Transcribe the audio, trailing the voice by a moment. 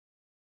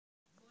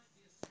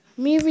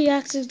Me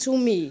reacting to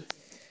me.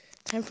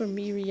 Time for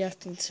me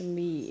reacting to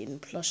me in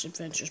Plush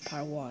Adventures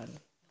Part 1.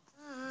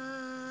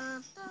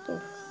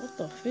 What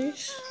the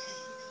fish?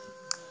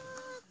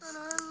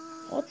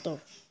 What the?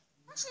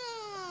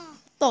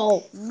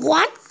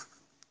 What?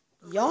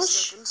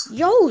 Yosh?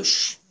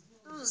 Yosh!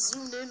 It was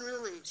zoomed in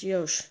really. It's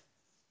Yosh.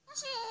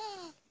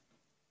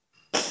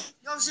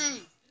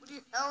 Yoshi, what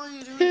the hell are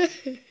you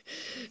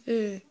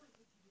doing?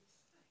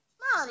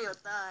 Mario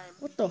time.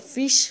 What the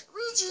fish?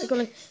 Luigi. I go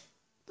like,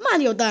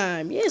 Mario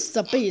time! Yes,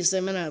 the beast,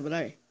 I'm an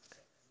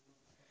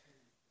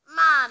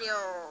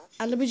Mario.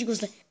 And Luigi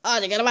goes like, oh,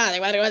 they got a Mario.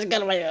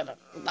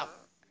 No.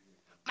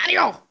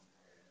 Mario!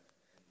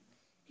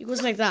 He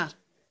goes like that.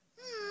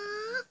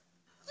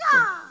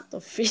 Yeah.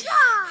 The fish.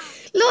 Yeah.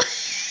 Look!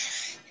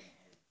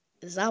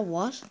 Is that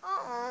what?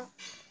 Uh-oh.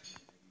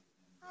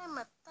 I'm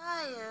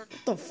tired.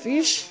 What the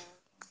fish?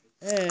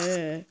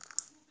 I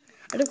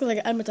look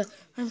like I'm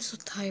so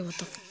tired. What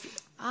the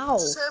ow!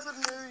 What's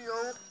happening there, yo?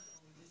 What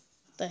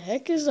the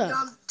heck is that?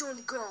 I'm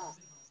Donegal.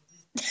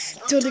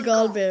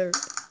 Donegal bear.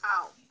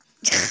 Ow.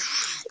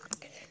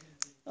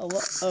 Oh,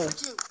 what? Oh.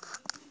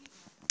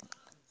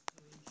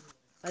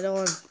 I don't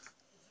want.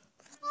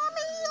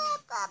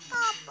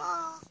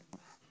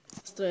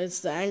 It's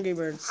the Angry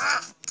Birds.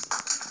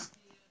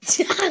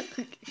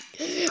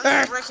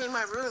 I'm wrecking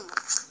my room.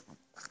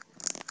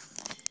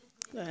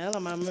 The hell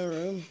am I in my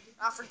room?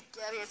 I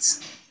forget it.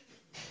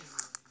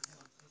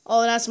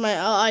 Oh, that's my.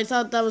 Oh, I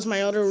thought that was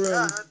my other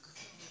room.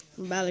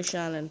 From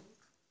Ballyshannon.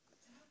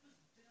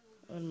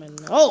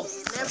 Oh!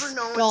 You never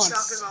know when God.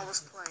 Chuck is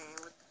always playing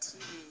with the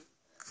TV.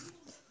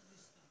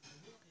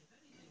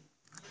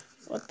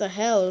 What the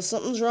hell?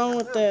 Something's wrong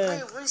with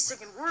the. Wait a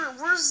second.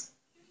 Where's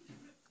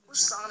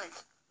Sonic?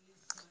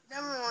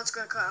 Never know what's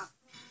gonna come.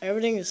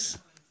 Everything's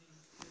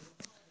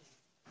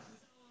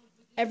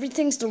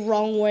the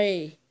wrong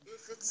way.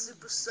 If it's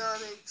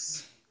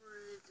Supersonic's,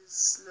 it is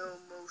slow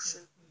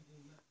motion.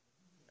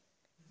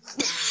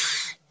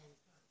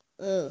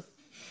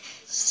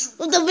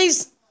 What the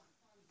face?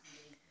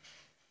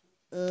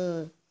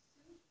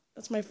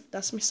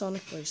 That's my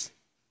Sonic voice.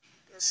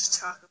 It's just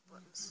chocolate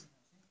buttons.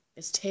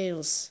 It's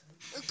Tails.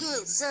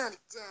 Okay, Sonic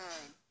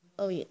time.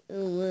 Oh yeah.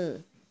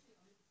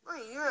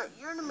 Wait,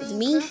 you're the main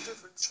me? character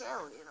for the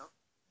channel, you know.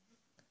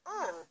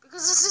 Oh,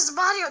 because this is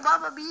Mario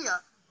Mamma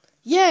Mia.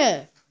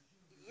 Yeah.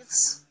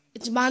 Idiots.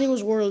 It's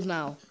Mario's world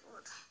now.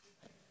 What?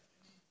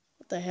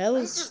 What the hell Why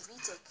is is there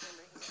Vita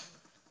camera here?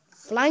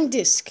 flying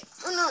disc?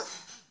 Oh no.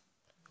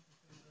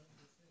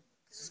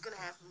 This is gonna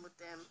happen with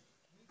them.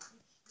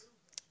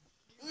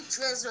 You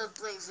transfer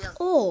plays out.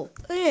 Oh,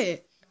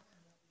 hey.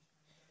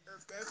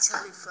 If that's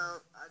how they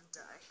felt, I'd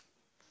die.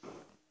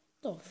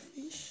 The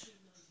fish.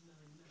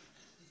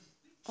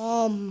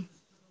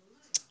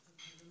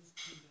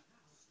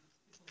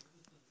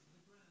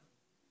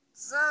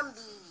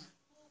 Zombie.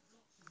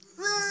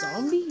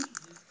 Zombie?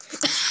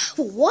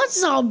 What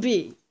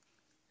zombie?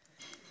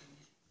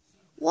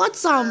 What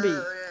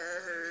zombie?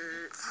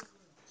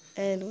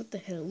 And what the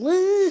hell?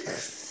 What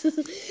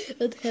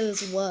the hell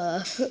is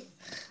what?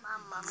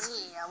 Mamma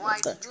mia, why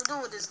did you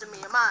do this to me,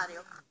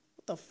 Mario?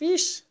 What the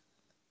fish?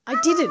 I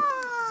didn't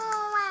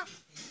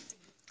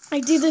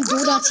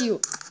do that to you.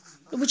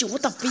 Luigi,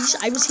 what the fish?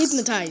 I was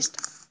hypnotized.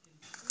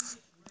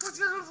 What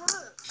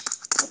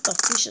the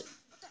fish?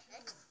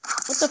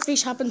 What the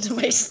fish happened to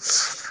my...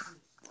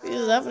 What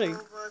is happening?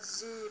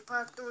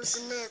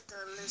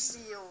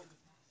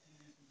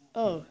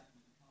 Oh.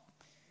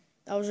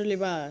 That was really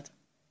bad.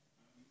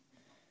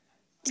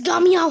 It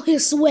got me out here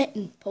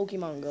sweating.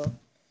 Pokemon Go.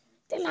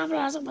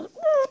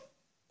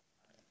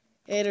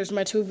 Hey, there's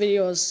my 2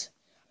 videos.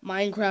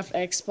 Minecraft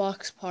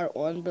Xbox Part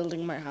 1,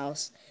 building my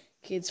house.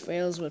 Kids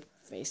fails with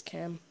face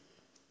cam.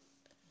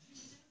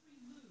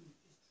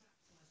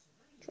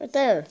 It's right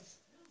there.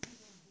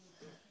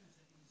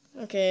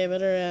 Okay,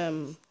 better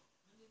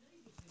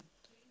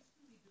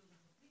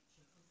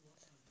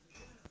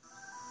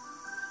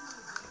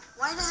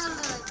Why the hell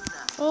did I do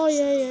that? Oh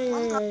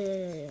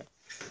yeah.